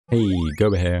Hey,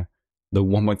 Guoba here. The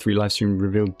 1.3 livestream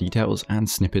revealed details and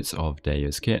snippets of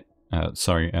Daya's kit.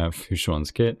 Fuxuan's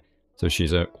kit. So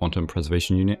she's a quantum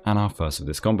preservation unit and our first of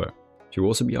this combo. She will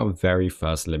also be our very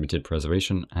first limited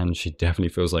preservation, and she definitely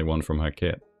feels like one from her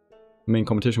kit. The main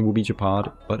competition will be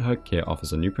Japard, but her kit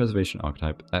offers a new preservation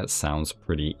archetype that sounds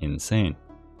pretty insane.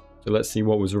 So let's see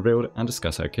what was revealed and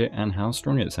discuss her kit and how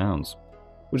strong it sounds.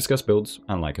 We'll discuss builds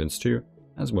and icons too,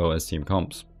 as well as team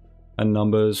comps. Her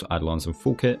numbers, Eidolons and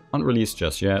full kit aren't released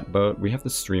just yet, but we have the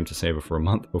stream to save her for a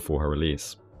month before her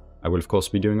release. I will of course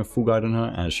be doing a full guide on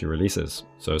her as she releases,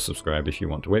 so subscribe if you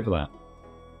want to wait for that.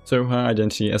 So her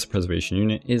identity as a preservation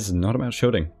unit is not about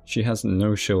shielding. She has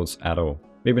no shields at all.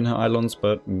 Maybe in her Eidolons,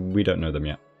 but we don't know them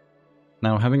yet.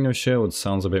 Now, having no shields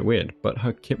sounds a bit weird, but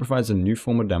her kit provides a new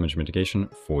form of damage mitigation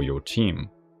for your team.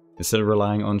 Instead of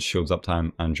relying on shields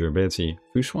uptime and durability,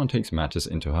 Xuan takes matters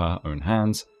into her own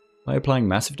hands by applying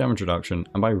massive damage reduction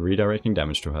and by redirecting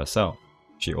damage to herself.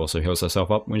 She also heals herself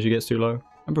up when she gets too low,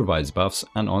 and provides buffs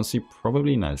and honestly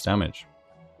probably nice damage.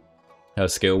 Her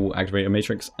skill will activate a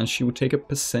matrix and she will take a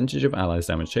percentage of allies'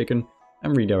 damage taken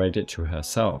and redirect it to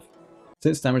herself.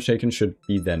 Since damage taken should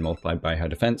be then multiplied by her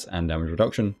defense and damage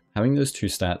reduction, having those two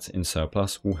stats in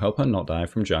surplus will help her not die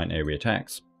from giant AoE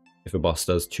attacks. If a boss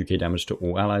does 2k damage to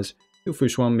all allies, your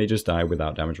Fuxuan may just die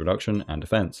without damage reduction and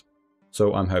defense.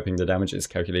 So I'm hoping the damage is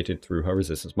calculated through her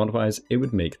resistance modifiers. It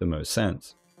would make the most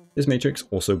sense. This matrix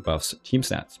also buffs team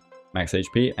stats, max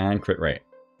HP and crit rate.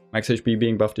 Max HP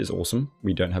being buffed is awesome.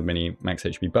 We don't have many max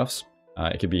HP buffs.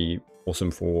 It could be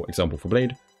awesome for example for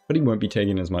Blade, but he won't be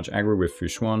taking as much aggro with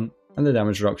Fuxuan, and the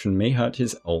damage reduction may hurt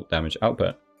his ult damage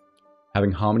output.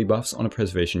 Having harmony buffs on a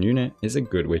preservation unit is a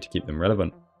good way to keep them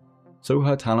relevant. So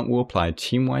her talent will apply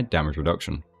team-wide damage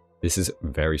reduction. This is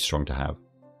very strong to have.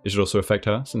 It should also affect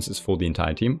her since it's for the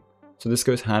entire team, so this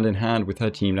goes hand in hand with her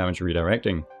team damage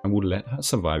redirecting and will let her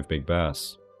survive big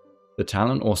bursts. The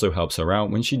talent also helps her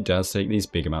out when she does take these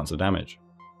big amounts of damage.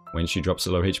 When she drops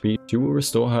to low HP, she will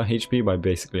restore her HP by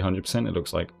basically 100% it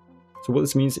looks like. So what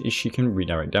this means is she can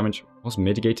redirect damage whilst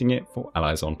mitigating it for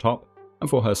allies on top and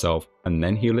for herself, and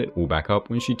then heal it all back up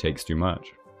when she takes too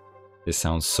much. This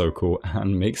sounds so cool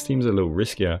and makes teams a little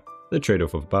riskier, the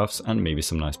trade-off of buffs and maybe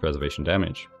some nice preservation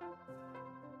damage.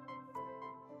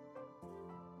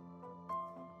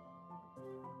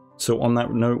 So on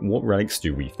that note, what relics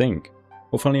do we think?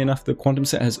 Well, funnily enough, the Quantum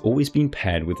set has always been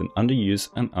paired with an underused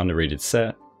and underrated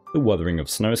set, the Wuthering of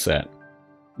Snow set.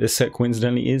 This set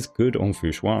coincidentally is good on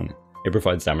Fuxuan. It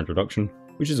provides damage reduction,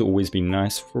 which has always been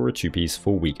nice for a 2-piece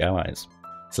for weak allies.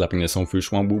 Slapping this on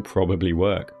Fuxuan will probably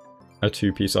work. A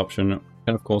 2-piece option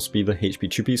can of course be the HP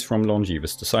 2-piece from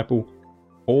Longevous Disciple,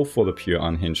 or for the pure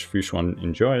unhinged Fuxuan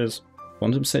enjoyers,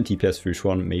 Quantum set DPS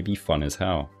Fuxuan may be fun as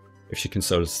hell. If she can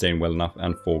solo sustain well enough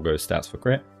and forego stats for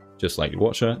crit, just like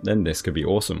Watcher, then this could be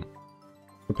awesome.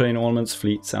 For playing Ornaments,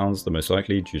 Fleet sounds the most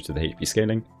likely due to the HP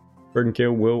scaling. Broken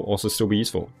Kill will also still be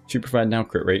useful, to provide now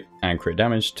crit rate and crit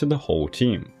damage to the whole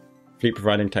team. Fleet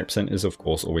providing attack percent is of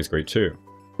course always great too.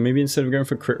 Maybe instead of going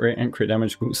for crit rate and crit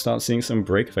damage, we'll start seeing some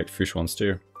break effect Fuxuans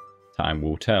too. Time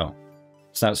will tell.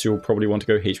 Stats you'll probably want to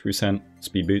go HP percent,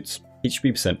 Speed Boots,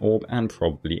 HP percent Orb, and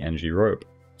probably NG Rope.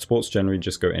 Sports generally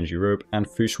just go NG Rope, and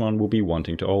Fuxuan will be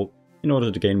wanting to ult in order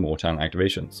to gain more talent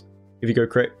activations. If you go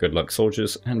crit, good luck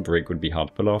soldiers, and break would be hard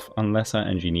to pull off unless our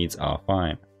NG needs are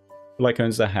fine. For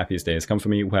Lycones, the happiest day has come for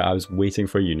me where I was waiting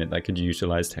for a unit that could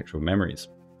utilize textual memories.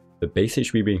 The base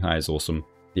HP being high is awesome,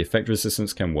 the effect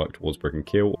resistance can work towards Broken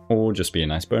Kill or just be a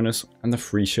nice bonus, and the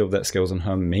free shield that scales on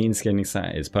her main scaling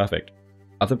stat is perfect.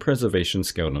 Other preservations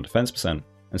scaled on defense percent,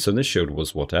 and so this shield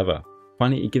was whatever.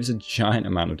 Finally, it gives a giant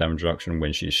amount of damage reduction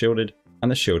when she is shielded,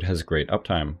 and the shield has great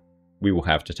uptime. We will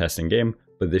have to test in game,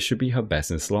 but this should be her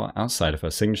best in slot outside of her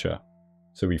signature.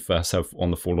 So we first have On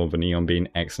the Fall of a Neon being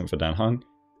excellent for Dan Hung,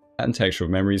 and Texture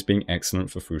of Memories being excellent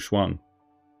for Fuxuan.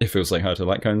 It feels like her to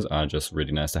light cones are just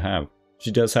really nice to have. She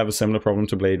does have a similar problem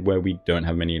to Blade where we don't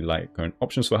have many light cone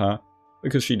options for her,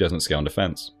 because she doesn't scale on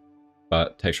defense.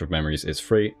 But Texture of Memories is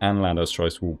free, and Lando's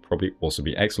Choice will probably also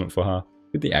be excellent for her,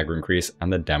 with the aggro increase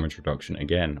and the damage reduction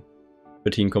again. For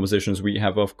team compositions, we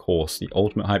have of course the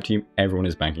ultimate hype team everyone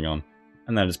is banking on,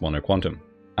 and that is Mono Quantum.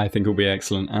 I think it will be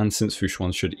excellent, and since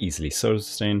Fuxuan should easily solo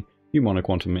sustain, you Mono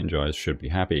Quantum enjoyers should be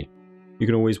happy. You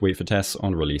can always wait for tests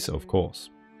on release of course.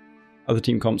 Other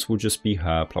team comps will just be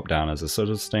her plop down as a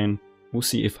solo sustain. We'll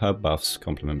see if her buffs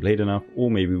complement Blade enough,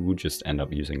 or maybe we'll just end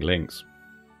up using Lynx.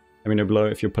 Let me know below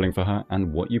if you're pulling for her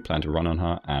and what you plan to run on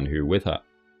her and who with her.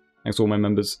 Thanks to all my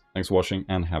members, thanks for watching,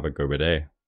 and have a good day.